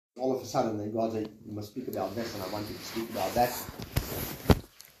all of a sudden, then God said, you must speak about this, and I want you to speak about that.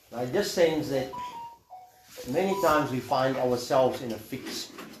 And I just sense that many times we find ourselves in a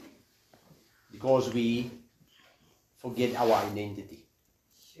fix because we forget our identity.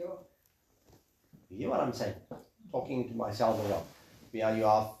 Sure. You hear what I'm saying? Talking to myself as well.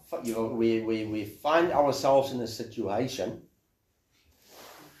 We find ourselves in a situation,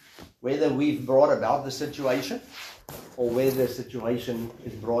 whether we've brought about the situation or whether the situation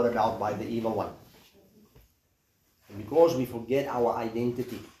is brought about by the evil one. And because we forget our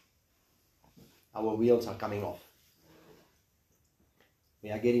identity, our wheels are coming off.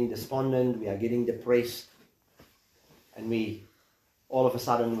 We are getting despondent, we are getting depressed, and all of a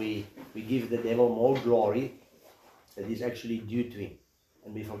sudden we give the devil more glory that is actually due to him.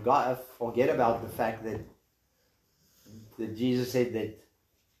 And we forget about the fact that Jesus said that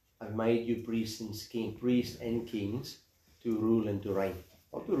I've made you priests and kings to rule and to reign.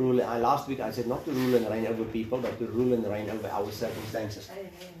 Not to rule. Last week I said not to rule and reign over people, but to rule and reign over our circumstances.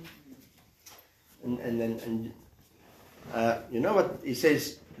 And you know what he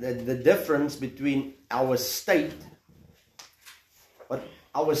says, that the difference between our state,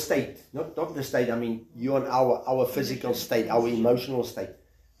 not the state, I mean you and our physical state, our emotional state.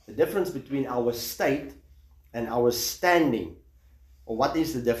 The difference between our state and our standing. Or what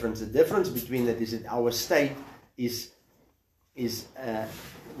is the difference? The difference between that is that our state is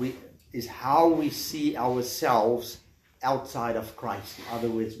how we see ourselves outside of Christ. In other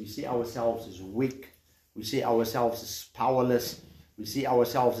words, we see ourselves as weak, we see ourselves as powerless, we see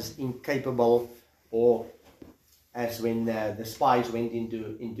ourselves as incapable, or as when the spies went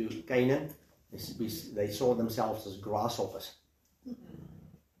into Canaan, they saw themselves as grasshoppers.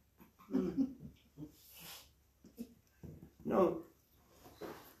 No.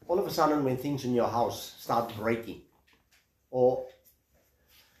 All of a sudden when things in your house start breaking, or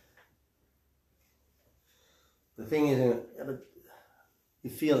the thing is, you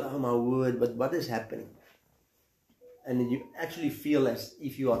feel, oh my word, but what is happening? And you actually feel as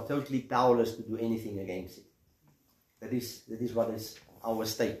if you are totally powerless to do anything against it. That is what is our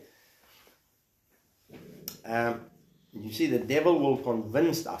state. You see, the devil will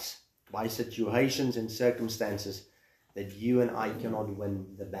convince us by situations and circumstances that you and I cannot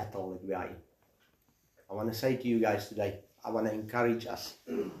win the battle that we are in. I want to say to you guys today, I want to encourage us.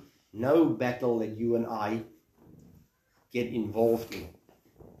 No battle that you and I get involved in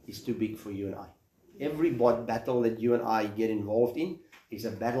is too big for you and I. Every battle that you and I get involved in is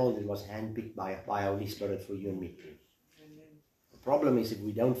a battle that was handpicked by Holy Spirit for you and me. The problem is if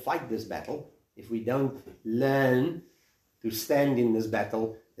we don't fight this battle, if we don't learn to stand in this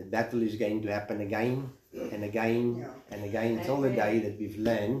battle, the battle is going to happen again and again and again until the day that we've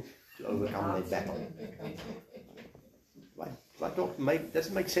learned to overcome that battle. Does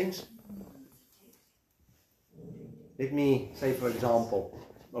it make sense? Let me say, for example,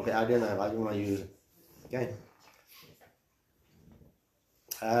 okay, I don't know, I don't want to use it. Okay.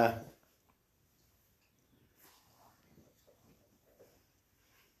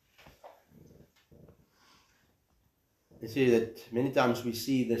 You see that many times we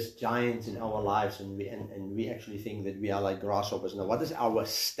see this giants in our lives, and we actually think that we are like grasshoppers. Now, what is our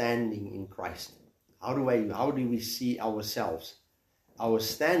standing in Christ? How do we see ourselves? Our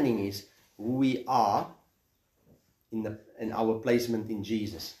standing is who we are in our placement in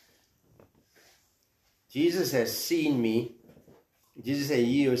Jesus. Jesus has seen me. Jesus said,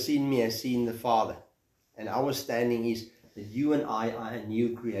 "He who has seen me has seen the Father." And our standing is that you and I are a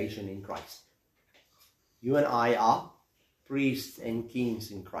new creation in Christ. You and I are priests and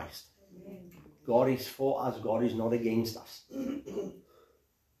kings in Christ. God is for us. God is not against us.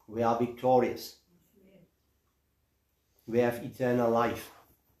 We are victorious. We have eternal life.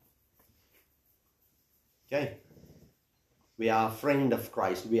 Okay. We are a friend of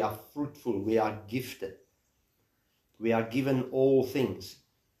Christ. We are fruitful. We are gifted. We are given all things.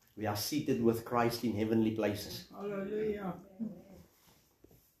 We are seated with Christ in heavenly places. Hallelujah.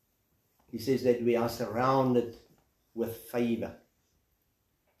 He says that we are surrounded with favor.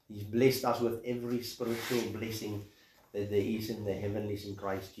 He's blessed us with every spiritual blessing that there is in the heavenlies in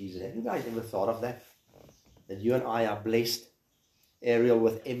Christ Jesus. Have you guys ever thought of that? That you and I are blessed, Ariel,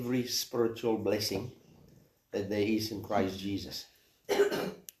 with every spiritual blessing that there is in Christ Jesus.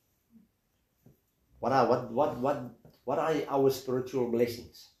 What are our spiritual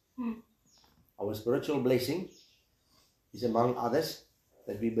blessings? Our spiritual blessing is, among others,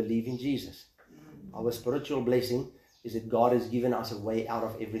 that we believe in Jesus. Our spiritual blessing is that God has given us a way out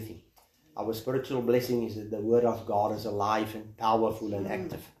of everything. Our spiritual blessing is that the Word of God is alive and powerful and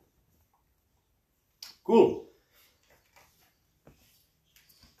active. Cool.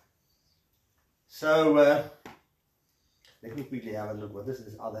 So let me quickly have a look. What is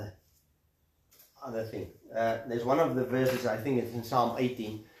this other thing? There's one of the verses, I think it's in Psalm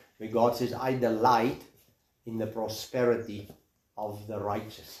 18, where God says, I delight in the prosperity of the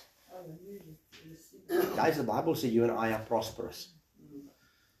righteous. Guys, the Bible says you and I are prosperous.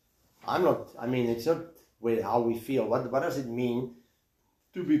 It's not how we feel. What does it mean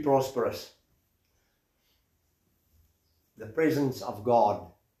to be prosperous? The presence of God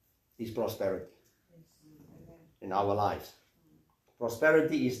is prosperity in our lives.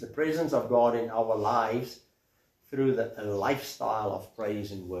 Prosperity is the presence of God in our lives through a lifestyle of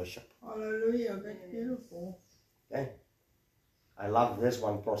praise and worship. Hallelujah, that's beautiful. Okay. I love this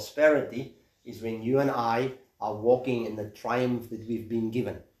one. Prosperity is when you and I are walking in the triumph that we've been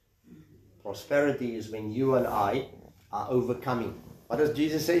given. Prosperity is when you and I are overcoming. What does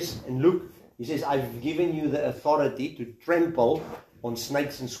Jesus say in Luke? He says, I've given you the authority to trample on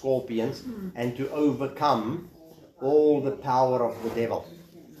snakes and scorpions and to overcome all the power of the devil.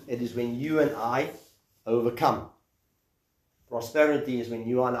 It is when you and I overcome. Prosperity is when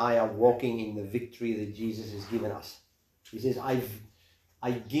you and I are walking in the victory that Jesus has given us. He says, I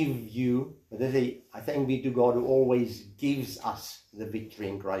give you, I thank be to God who always gives us the victory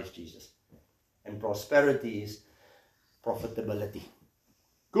in Christ Jesus. And prosperity is profitability.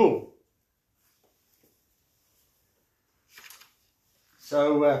 Cool.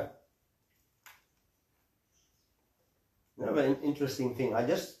 So, an interesting thing.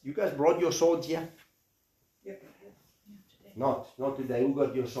 You guys brought your swords here? Yep. Not today. Who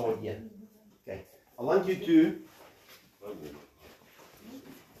got your sword here? Okay. I want you to,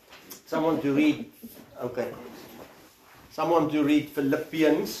 someone to read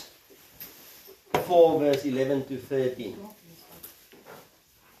Philippians 4 verse 11 to 13.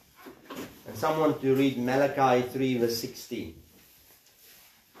 And someone to read Malachi 3 verse 16.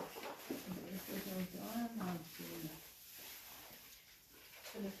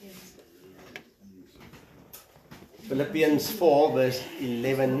 Philippians 4 verse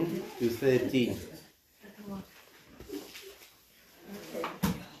 11 to 13.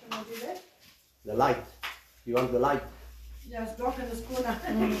 The light. You want the light? Ja, it's dark in this corner.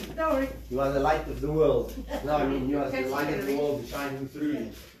 Sorry. You are the light of the world. No, I mean you are the light of the world shining through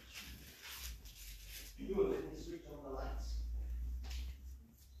you. You will let me switch on the lights.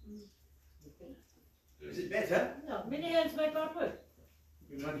 Is it better? No, many hands make not work.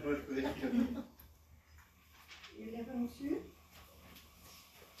 You might work with it. 11 2.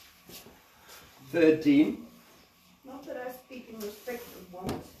 13. Not that I speak in respect of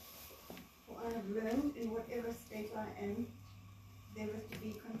want, for I have learned in whatever state I am, therewith to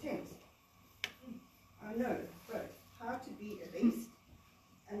be content. I know both how to be abased,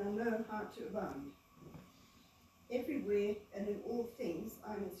 and I know how to abound. Everywhere and in all things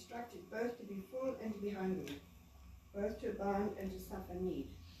I am instructed both to be full and to be hungry, both to abound and to suffer need.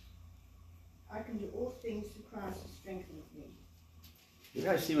 I can do all things through Christ who strengthens me. You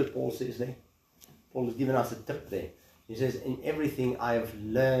guys see what Paul says there? Paul has given us a tip there. He says, in everything I have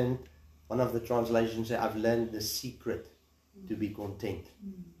learned, one of the translations says, I've learned the secret to be content.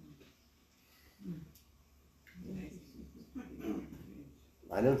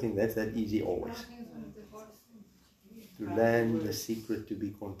 I don't think that's that easy always. To learn the secret to be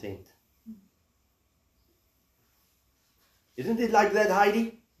content. Isn't it like that,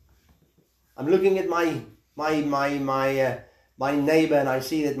 Heidi? I'm looking at my neighbor, and I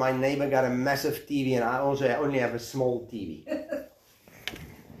see that my neighbor got a massive TV, and I only have a small TV.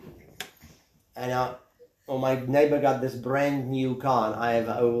 And my neighbor got this brand new car, and I have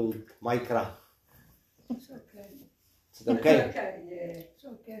an old Micra. It's okay. Is it okay? It's okay, yeah. It's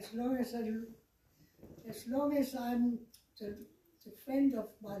okay. As long as I'm the friend of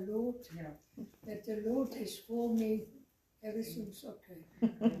my Lord, Yeah. that the Lord is for me, everything's okay.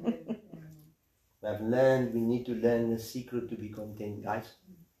 We need to learn the secret to be content, guys.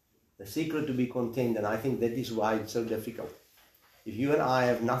 The secret to be content, and I think that is why it's so difficult. If you and I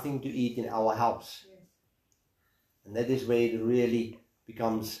have nothing to eat in our house, and that is where it really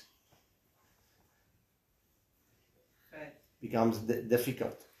becomes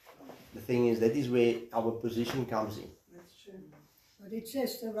difficult. The thing is, that is where our position comes in. That's true. But it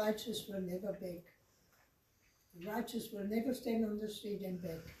says the righteous will never beg. The righteous will never stand on the street and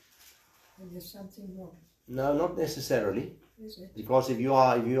beg. And there's something wrong. No, not necessarily. Is it? Because if you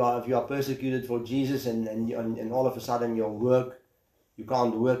are persecuted for Jesus, and all of a sudden you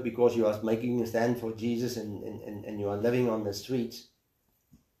can't work because you are making a stand for Jesus, and you are living on the streets.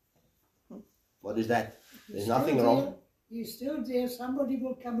 What is that? There's nothing wrong. You're still there. Somebody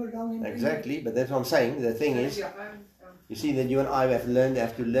will come along and Exactly, but that's what I'm saying. The thing is, You see that you and I have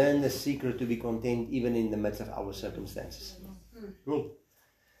to learn the secret to be content even in the midst of our circumstances. Cool.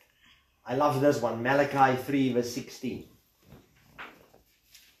 I love this one, Malachi 3 verse 16.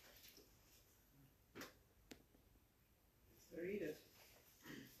 Read it.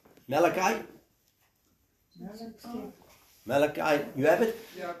 Malachi, you have it?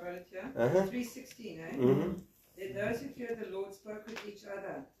 Yeah, I've got it here. 3:16, eh? Mm-hmm. Then those who feared the Lord spoke with each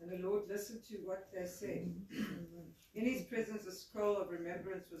other, and the Lord listened to what they said. In his presence a scroll of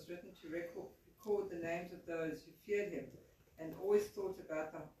remembrance was written to record the names of those who feared him, and always thought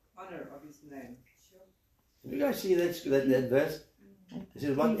about the honor of his name. You guys see that verse? It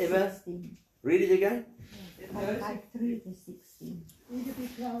says whatever. Read it again. Malachi 3 to 16. Read a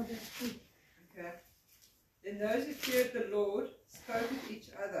bit louder. Okay. Then those who feared the Lord spoke with each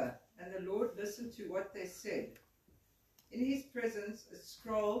other, and the Lord listened to what they said. In his presence a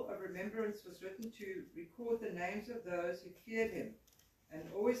scroll of remembrance was written to record the names of those who feared him,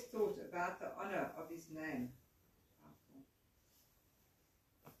 and always thought about the honor of his name.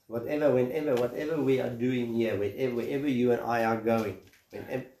 Whatever we are doing here, wherever you and I are going,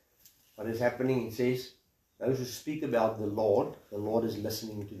 what is happening, it says, those who speak about the Lord is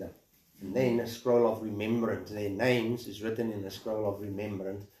listening to them. And then a scroll of remembrance, their names is written in a scroll of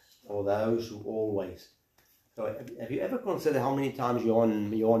remembrance for those who always. So have you ever considered how many times your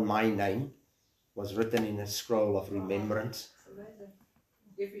my name was written in a scroll of remembrance? It's amazing.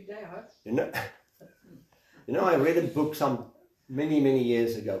 Every day, huh? You know, I read a book many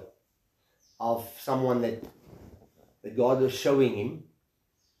years ago of someone that God was showing him.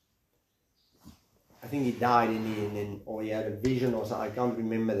 I think he died or he had a vision or something. I can't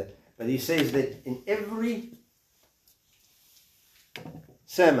remember that. But he says that in every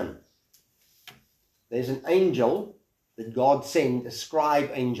sermon, there's an angel that God sent, a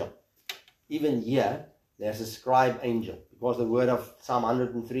scribe angel. Even here, there's a scribe angel. Because the word of Psalm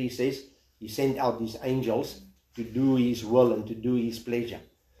 103 says, he sent out these angels to do his will and to do his pleasure.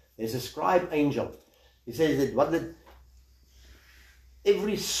 There's a scribe angel. He says that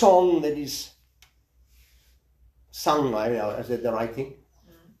every song that is sung, is that the right thing?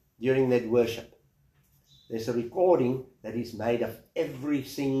 During that worship, there's a recording that is made of every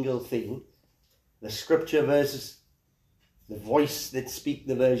single thing, the scripture verses, the voice that speak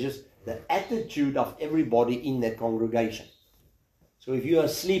the verses, the attitude of everybody in that congregation. So if you are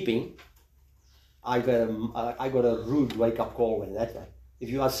sleeping, I got a rude wake-up call when that way. If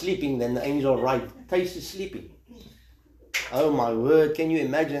you are sleeping, then the angel writes, Tace is sleeping. Oh my word, can you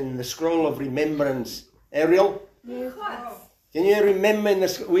imagine the scroll of remembrance? Ariel? Yes. Can you remember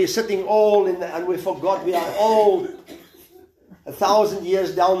we're sitting all and we forgot we are all 1,000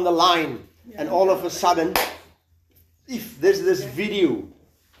 years down the line, and all of a sudden, if there's this video,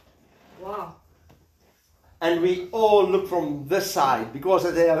 Wow. and we all look from this side, because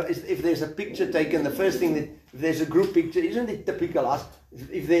if there's a picture taken, the first thing that, if there's a group picture, isn't it typical us?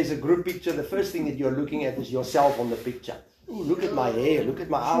 If there's a group picture, the first thing that you're looking at is yourself on the picture. Ooh, look at my hair, look at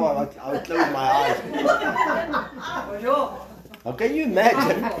my hour, I would close my eyes. Now can you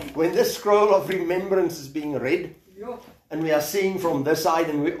imagine when this scroll of remembrance is being read, and we are seeing from this side,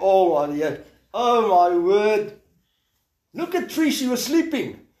 and we all are here, oh my word, look at Trish, she was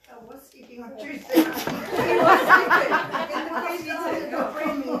sleeping. I was speaking on Tuesday. He was sleeping in the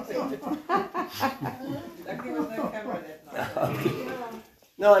prayer meeting. Luckily there was no camera that night.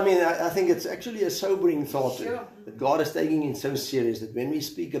 No, I mean, I think it's actually a sobering thought that God is taking it so serious that when we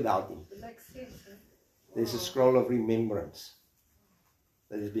speak about Him, there's a scroll of remembrance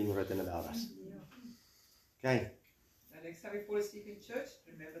that is being written about us. Okay. And next time you fall asleep in church,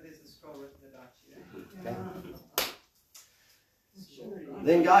 remember there's a scroll written about you. Okay.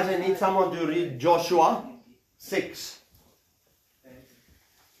 Then guys, I need someone to read Joshua 6.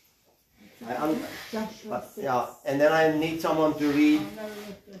 Joshua 6. Yeah, and then I need someone to read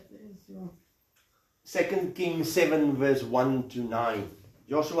 2 Kings 7 verse 1 to 9.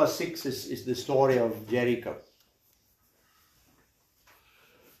 Joshua 6 is the story of Jericho.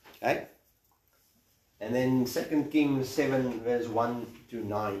 Okay? And then 2 Kings 7 verse 1 to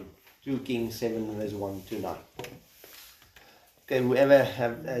 9. 2 Kings 7 verse 1 to 9. Okay, whoever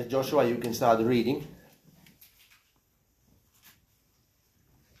have Joshua, you can start reading.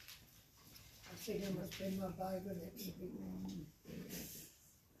 I think I must bring my Bible every morning.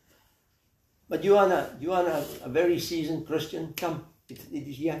 But you are a very seasoned Christian. Come, it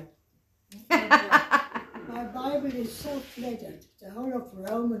is here. My Bible is so cluttered. The whole of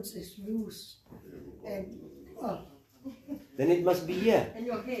Romans is loose. And Then it must be here. And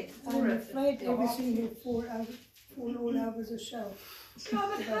your head. I'm afraid everything will fall all over the shelf. Yeah,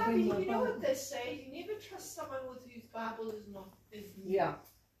 but If I Harry, bring my you know what Bible. they say? You never trust someone with whose Bible is not is new. Yeah.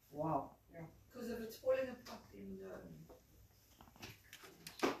 Wow. Yeah. Because if it's falling apart, then no.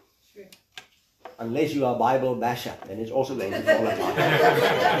 Sure. Unless you are a Bible basher, then it's also going to fall apart.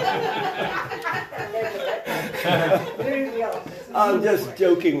 Very well. I'm just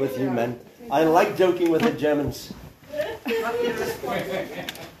joking with you, man. I like joking with the Germans. Not your response.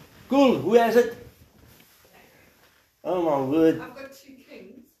 Cool, who has it? Oh my word. I've got 2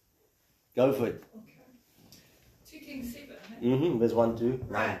 Kings. Go for it. Okay. 2 Kings 7. Eh? There's 1, 2, 9.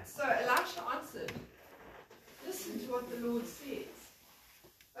 Right. So Elisha answered, "Listen to what the Lord says.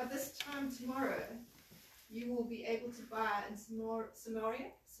 By this time tomorrow, you will be able to buy in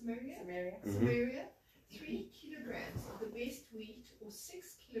Samaria 3 kilograms of the best wheat or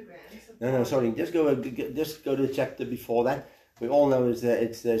 6 kilograms of No, sorry. Just go to the chapter before that. We all know it's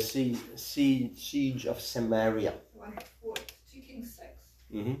the siege of Samaria. 2 Kings 6.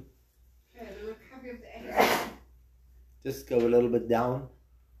 Mm-hmm. Okay, the recovery of the Angels. Just go a little bit down.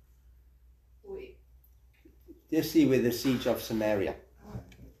 Wait. Just see where the siege of Samaria.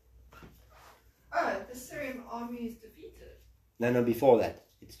 Oh, the Syrian army is defeated. No, before that.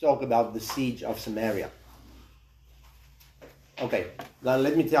 Let's talk about the siege of Samaria. Okay, now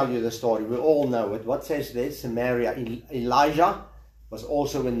let me tell you the story. We all know it. What says there? Samaria. Elijah was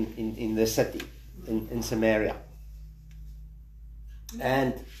also in the city, in Samaria.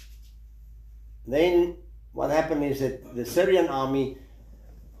 And then what happened is that the Syrian army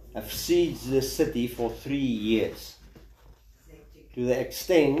have sieged the city for 3 years. To the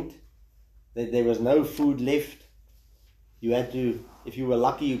extent that there was no food left. You had to, if you were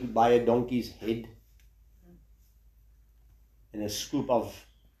lucky, you could buy a donkey's head and a scoop of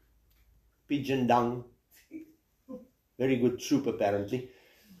pigeon dung. Very good soup apparently.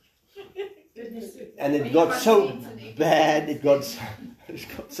 And it got so bad, it got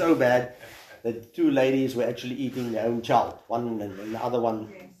so bad that 2 ladies were actually eating their own child. One and the other one,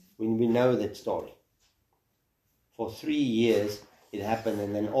 when we know that story. For 3 years it happened,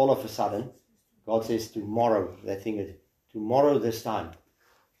 and then all of a sudden God says tomorrow, that thing is, tomorrow this time,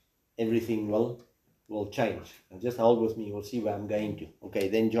 everything will change. And just hold with me, you'll see where I'm going to. Okay,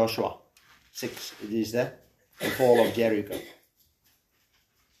 then Joshua 6, it is there, the fall of Jericho.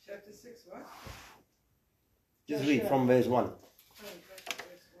 Chapter 6, what? Just read from verse 1. Oh,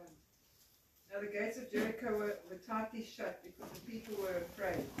 verse 1. Now the gates of Jericho were tightly shut because the people were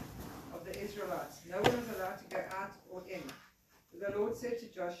afraid of the Israelites. No one was allowed to go out or in. The Lord said to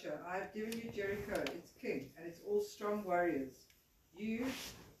Joshua, I have given you Jericho, its king, and its all strong warriors. You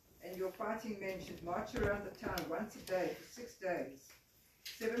and your fighting men should march around the town once a day for 6 days.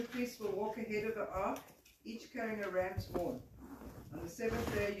 7 priests will walk ahead of the ark, each carrying a ram's horn. On the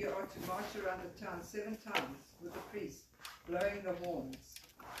 7th day you are to march around the town 7 times with the priests, blowing the horns.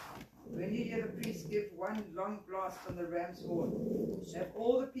 When you hear the priests give one long blast on the ram's horn, have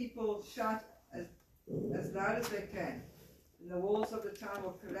all the people shout as loud as they can. And the walls of the town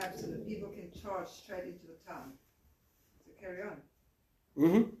will collapse and the people can charge straight into the town. So carry on.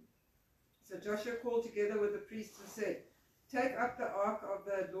 Mm-hmm. So Joshua called together with the priests and said, take up the ark of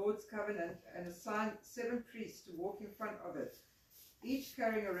the Lord's covenant and assign 7 priests to walk in front of it, each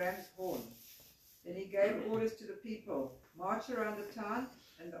carrying a ram's horn. Then he gave orders to the people, march around the town,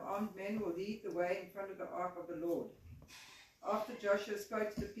 and the armed men will lead the way in front of the ark of the Lord. After Joshua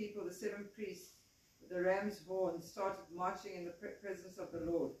spoke to the people, the 7 priests with the ram's horns started marching in the presence of the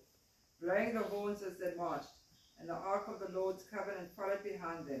Lord, blowing the horns as they marched, and the ark of the Lord's covenant followed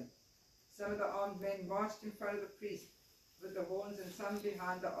behind them. Some of the armed men marched in front of the priest with the horns, and some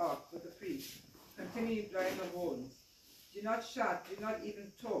behind the ark with the priest, continuing blowing the horns. Do not shout, do not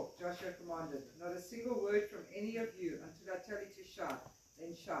even talk, Joshua commanded. Not a single word from any of you until I tell you to shout,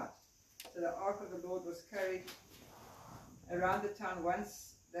 then shout. So the ark of the Lord was carried around the town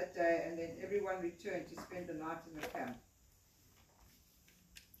once that day, and then everyone returned to spend the night in the camp.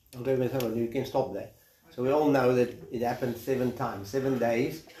 Okay, but you can stop there. So we all know that it happened 7 times, 7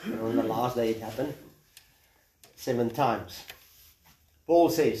 days, and on the last day it happened 7 times. Paul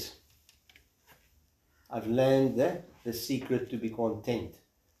says, I've learned the secret to be content.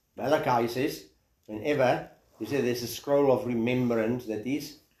 Malachi says, whenever, he said there's a scroll of remembrance that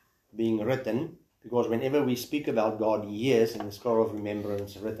is being written, because whenever we speak about God, he hears, and the scroll of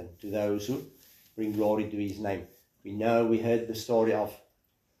remembrance written to those who bring glory to his name. We know, we heard the story of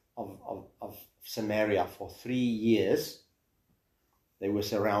Samaria. For 3 years they were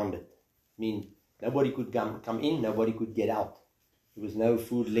surrounded. I mean, nobody could come in, nobody could get out. There was no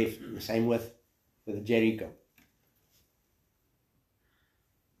food left. The same with Jericho.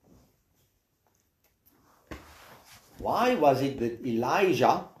 Why was it that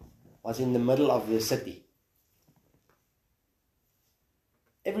Elijah was in the middle of the city?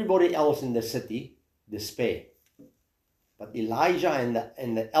 Everybody else in the city despair. But Elijah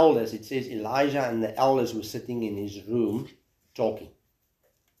and the elders, it says Elijah and the elders were sitting in his room talking.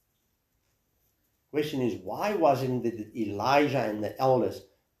 Question is, why wasn't it that Elijah and the elders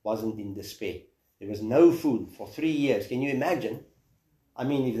wasn't in despair? There was no food for 3 years. Can you imagine? I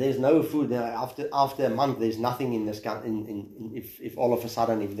mean, if there's no food, then after a month, there's nothing in this country. If all of a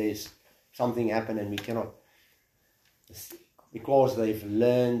sudden, if there's something happen and we cannot, because they've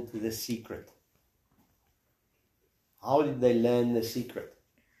learned the secret. How did they learn the secret?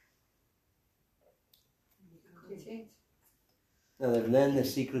 Content. No, they've learned the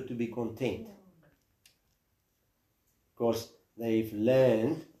secret to be content. Because they've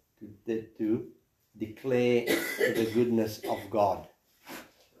learned to declare the goodness of God.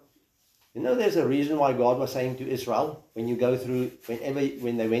 You know, there's a reason why God was saying to Israel, when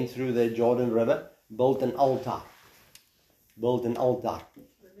they went through the Jordan River, build an altar. Build an altar.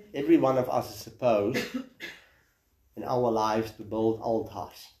 Every one of us is supposed in our lives to build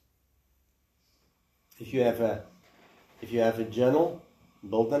altars. If you have a journal,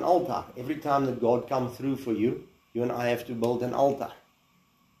 build an altar. Every time that God comes through for you, you and I have to build an altar.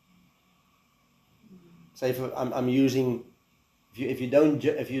 Say if I'm using, if you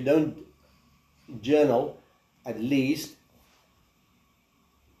don't journal, at least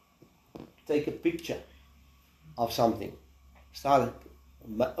take a picture of something. Start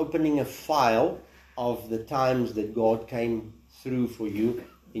by opening a file of the times that God came through for you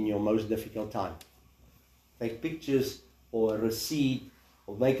in your most difficult time. Take pictures or a receipt,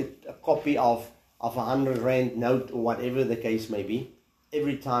 or make it a copy of a 100 rand note or whatever the case may be,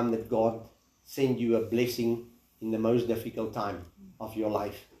 every time that God send you a blessing in the most difficult time of your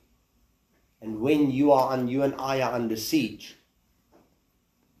life. And when you and I are under siege,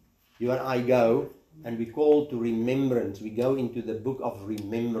 you and I go and we call to remembrance. We go into the book of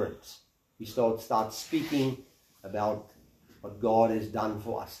remembrance. We start speaking about what God has done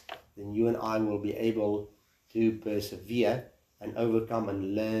for us. Then you and I will be able to persevere and overcome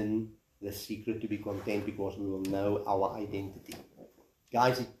and learn the secret to be content, because we will know our identity.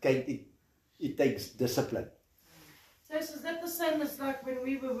 Guys, it takes discipline. So is that the same as like when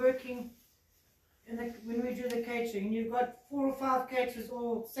we were working, when we do the catering, you've got 4 or 5 caterers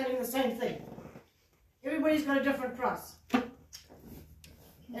all selling the same thing. Everybody's got a different price.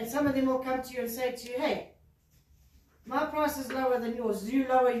 And some of them will come to you and say to you, hey, my price is lower than yours. You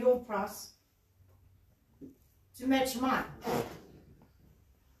lower your price to match mine.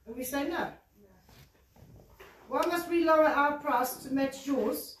 And we say no. Why must we lower our price to match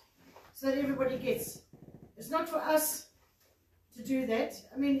yours so that everybody gets? It's not for us to do that.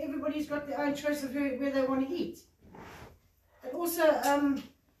 I mean, everybody's got their own choice of where they want to eat. And also,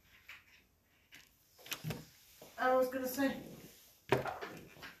 I was going to say,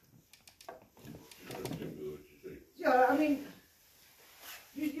 yeah, I mean,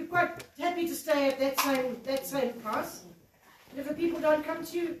 you're quite happy to stay at that same price. And if the people don't come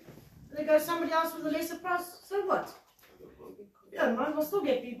to you, they go somebody else with a lesser price, so what? You don't mind, we'll still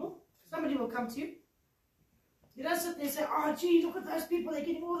get people. Somebody will come to you. You don't sit there and say, oh gee, look at those people, they're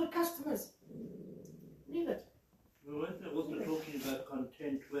getting all the customers. Leave it. We weren't also talking about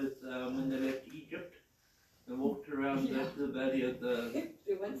content with when they left Egypt. They walked around the valley of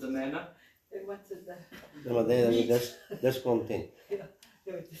the manna. They wanted the... They were there, they were discontent. Yeah,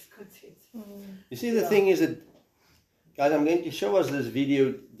 they were discontent. You see, the thing is that, guys, I'm going to show us this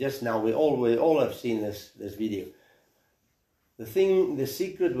video just now. We all have seen this video. The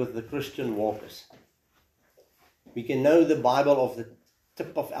secret with the Christian walkers. We can know the Bible off the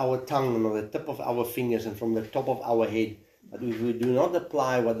tip of our tongue and on the tip of our fingers and from the top of our head. But if we do not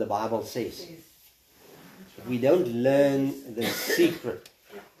apply what the Bible says, if we don't learn the secret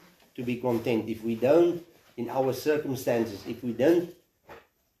to be content, if we don't, in our circumstances, if we don't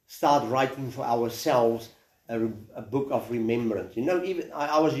start writing for ourselves a book of remembrance. You know, even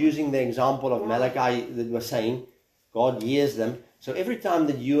I was using the example of Malachi that was saying, God hears them. So every time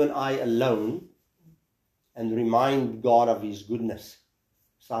that you and I alone and remind God of His goodness,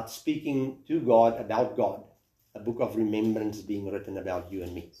 start speaking to God about God, a book of remembrance being written about you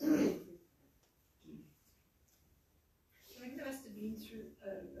and me. I think they must have been through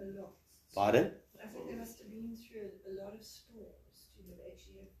a lot. Pardon? I think they must have been through a lot of storms to have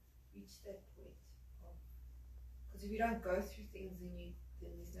actually reached that point. Because if you don't go through things, then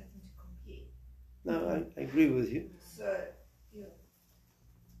there's nothing to compare. No, I agree with you. So, yeah.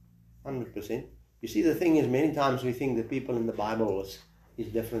 100%. You see, the thing is, many times we think the people in the Bible is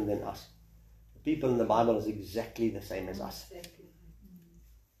different than us. people in the Bible is exactly the same as us.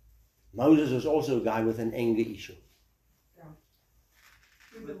 Moses was also a guy with an anger issue.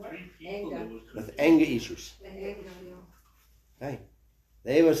 With 3 people there was With anger issues. Okay.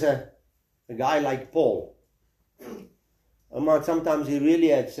 There was a guy like Paul. Sometimes he really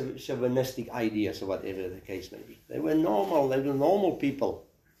had chauvinistic ideas or whatever the case may be. They were normal people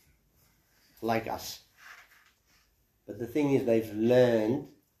like us. But the thing is, they've learned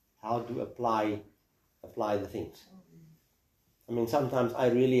how to apply the things. I mean, sometimes I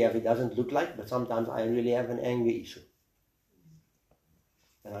really have, it doesn't look like, but sometimes I really have an anger issue.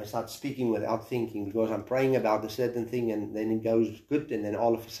 And I start speaking without thinking because I'm praying about a certain thing and then it goes good and then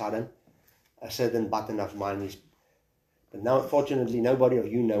all of a sudden a certain button of mine is... But now, fortunately, nobody of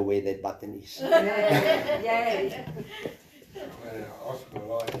you know where that button is. Yay.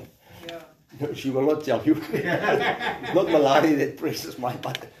 No, she will not tell you. It's not Malari that presses my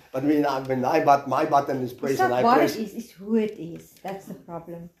button. But when my button is pressed It's and not I what press... it is, it's who it is. That's the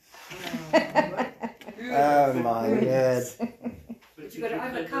problem. Oh my God. But you got to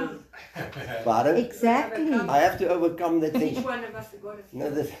overcome. Pardon? Exactly. I have to overcome that Each thing. one of us have got it. No,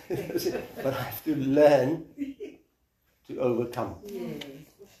 but I have to learn to overcome.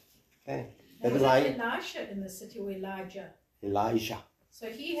 Okay. That Was is why it Elisha in the city or Elijah? Elijah. So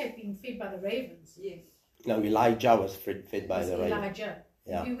he had been fed by the ravens. Yes. No, Elijah was fed by Was the raven. Elijah.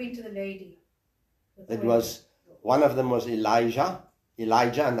 Yeah. Who went to the lady? with the It raven? was, one of them was Elijah,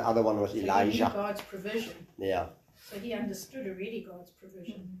 and the other one was So he knew Elijah. God's provision. Yeah. So he understood already God's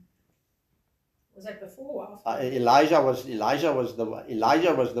provision. Was that before or after? Elijah was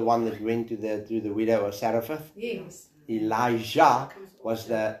the one that went to the widow of Zarephath. Yes. Elijah was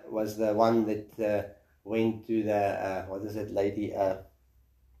the one that went to the what is that lady,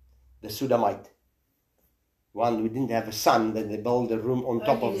 the Shunammite one who didn't have a son, that they built a room on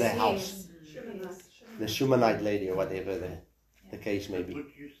top of their house. Yes. The Shunammite lady, or whatever the case may be.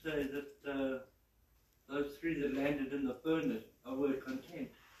 would you say that those 3 that landed in the furnace were content?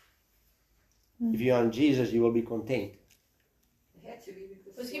 If you are in Jesus, you will be content. It had to be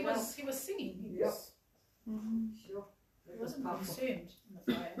Because he was singing. He wasn't concerned in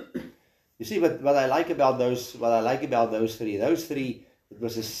the fire. You see, what I like about those 3, it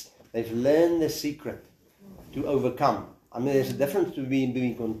was they've learned the secret to overcome. I mean, there's a difference between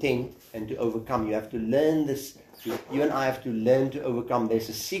being content and to overcome. You have to learn this. You and I have to learn to overcome. There's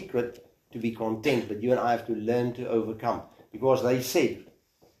a secret to be content, but you and I have to learn to overcome. Because they said,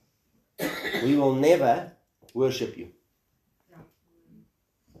 we will never worship you.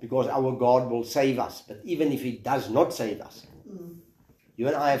 Because our God will save us. But even if He does not save us, you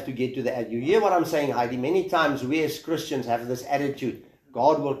and I have to get to the attitude. You hear what I'm saying, Heidi? Many times we as Christians have this attitude,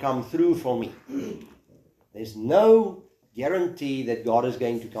 God will come through for me. There's no guarantee that God is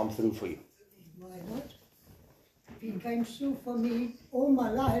going to come through for you. Why not? If He came through for me all my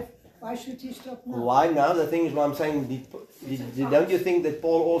life, why should He stop now? Why now? The thing is what I'm saying, don't you think that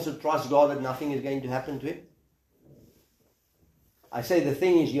Paul also trusts God that nothing is going to happen to him? I say the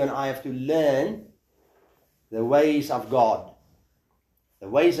thing is, you and I have to learn the ways of God. The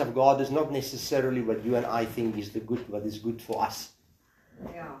ways of God is not necessarily what you and I think is what is good for us.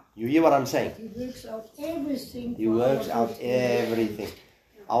 Yeah. You hear what I'm saying? He works out everything. He for works our out good. everything.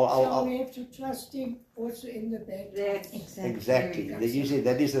 So we have to trust Him also in the bad times. Exactly. You see,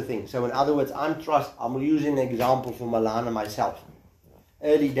 that is the thing. So in other words, I'm using an example for Malana myself.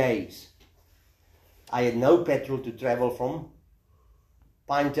 Early days, I had no petrol to travel from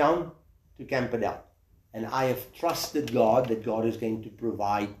Pinetown to Camperdown. And I have trusted God that God is going to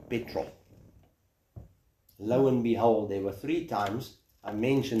provide petrol. Lo and behold, there were 3 times, I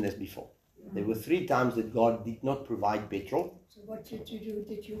mentioned this before, there were 3 times that God did not provide petrol. So what did you do?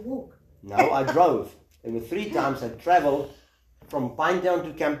 Did you walk? No, I drove. There were 3 times I traveled from Pinetown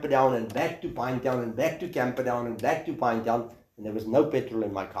to Camperdown and back to Pinetown and back to Camperdown and back to Pinetown, and there was no petrol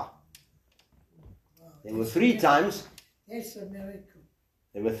in my car. Wow, There were 3 times. That's a miracle.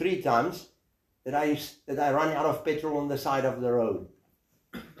 There were 3 times that I ran out of petrol on the side of the road,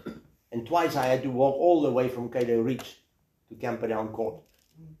 and twice I had to walk all the way from Cato Reach to Camperdown Court.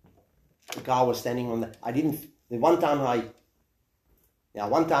 The car was standing on the. I didn't. The one time I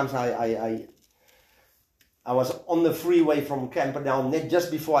was on the freeway from Camperdown just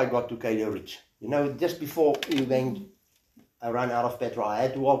before I got to Cato Reach. You know, just before I ran out of petrol. I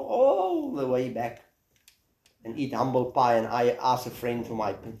had to walk all the way back and eat humble pie. And I asked a friend for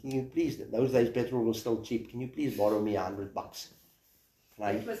can you please, those days petrol was still cheap, can you please borrow me $100?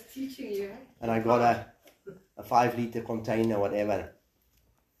 It was teaching you. And I got a 5-liter container, whatever.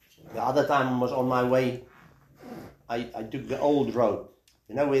 The other time I was on my way, I took the old road.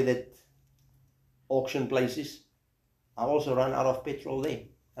 You know where that auction places, I also ran out of petrol there.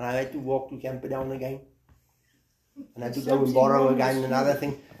 And I had to walk to Camperdown again. And I had to go and borrow again, another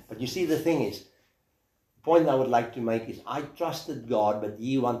thing. But you see, the thing is, the point I would like to make is, I trusted God, but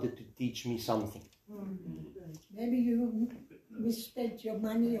He wanted to teach me something. Maybe you misspent your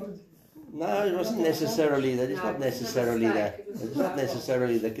money on... No, it wasn't necessarily that. It's not necessarily that. It's not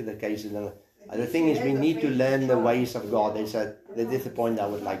necessarily the case. The thing is, we need to learn the ways of God. That is the point I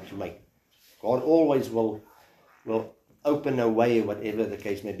would like to make. God always will open a way, whatever the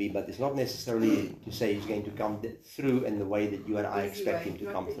case may be, but it's not necessarily to say He's going to come through in the way that you and I expect Him to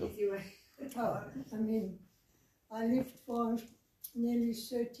come through. Oh, I mean, I lived for nearly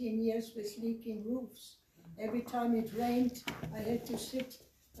 13 years with leaking roofs. Every time it rained, I had to sit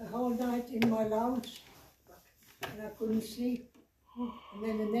the whole night in my lounge, and I couldn't sleep. And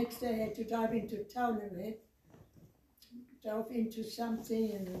then the next day I had to drive into town, and I drove into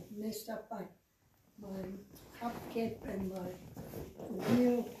something and it messed up my hubcap and my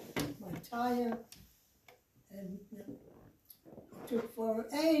wheel, my tire, and it took for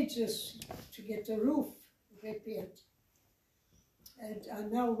ages to get the roof repaired. And I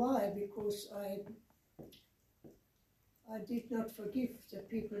know why, because I did not forgive the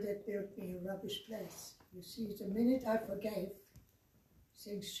people that built me a rubbish place. You see, the minute I forgave,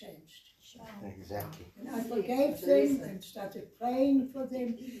 things changed. Exactly. And I forgave them and started praying for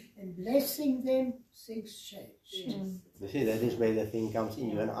them and blessing them, things changed. You see, that is where the thing comes in.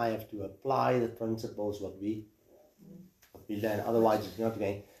 You and I have to apply the principles what we learn. Otherwise, it's not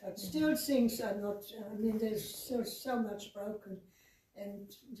going. But still, things are not. I mean, there's still so much broken. And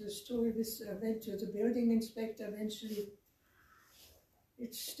the story was, I went to the building inspector eventually.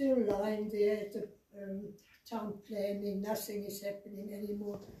 It's still lying there at the town planning. Nothing is happening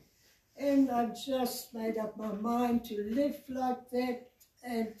anymore. And I've just made up my mind to live like that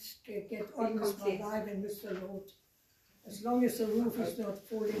and get on with my life and with the Lord. As long as the roof is not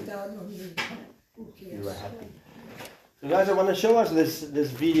falling down on me, who cares? You are happy. So guys, I want to show us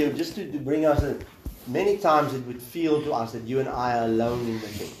this video just to bring us many times it would feel to us that you and I are alone in the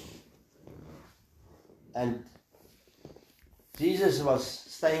thing. And Jesus was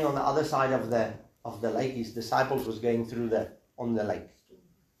staying on the other side of the lake. His disciples was going through on the lake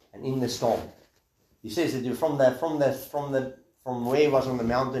and in the storm. He says that from where he was on the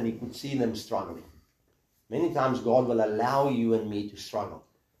mountain, he could see them struggling. Many times God will allow you and me to struggle,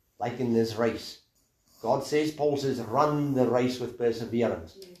 like in this race. God says, Paul says, run the race with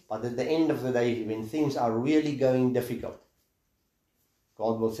perseverance. But at the end of the day, when things are really going difficult,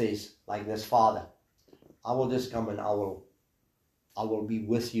 God will say, like this, Father, I will just come and I will be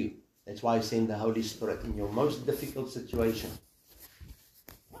with you. That's why I send the Holy Spirit in your most difficult situation.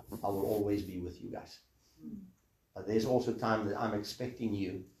 I will always be with you guys. But there's also time that I'm expecting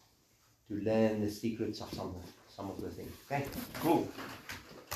you to learn the secrets of some of the things. Okay, cool.